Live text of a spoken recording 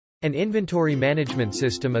An inventory management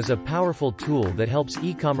system is a powerful tool that helps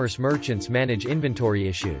e-commerce merchants manage inventory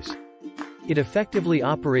issues. It effectively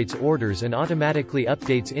operates orders and automatically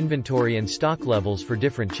updates inventory and stock levels for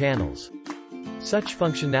different channels. Such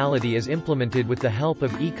functionality is implemented with the help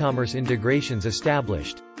of e-commerce integrations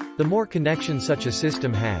established. The more connections such a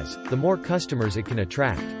system has, the more customers it can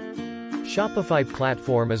attract. Shopify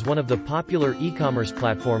platform is one of the popular e-commerce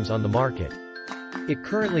platforms on the market. It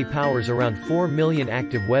currently powers around 4 million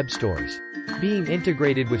active web stores. Being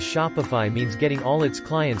integrated with Shopify means getting all its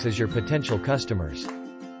clients as your potential customers.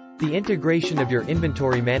 The integration of your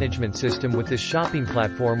inventory management system with this shopping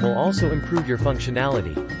platform will also improve your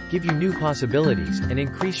functionality, give you new possibilities, and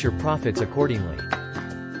increase your profits accordingly.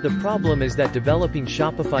 The problem is that developing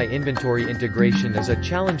Shopify inventory integration is a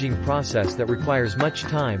challenging process that requires much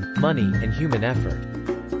time, money, and human effort.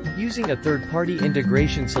 Using a third-party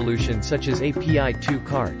integration solution such as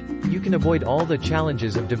WooCommerce, you can avoid all the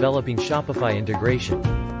challenges of developing Shopify integration.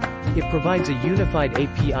 It provides a unified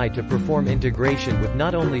API to perform integration with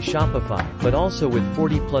not only Shopify, but also with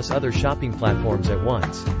 40+ other shopping platforms at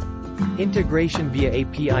once. Integration via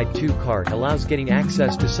API WooCommerce allows getting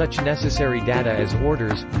access to such necessary data as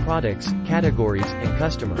orders, products, categories, and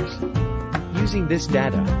customers. Using this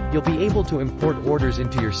data, you'll be able to import orders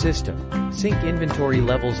into your system, sync inventory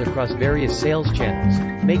levels across various sales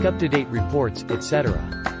channels, make up-to-date reports, etc.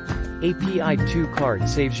 API WooCommerce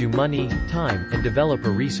saves you money, time, and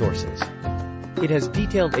developer resources. It has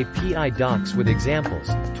detailed API docs with examples,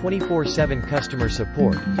 24/7 customer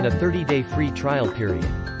support, and a 30-day free trial period.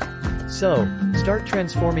 So, start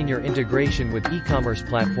transforming your integration with e-commerce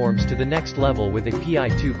platforms to the next level with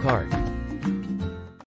API WooCommerce.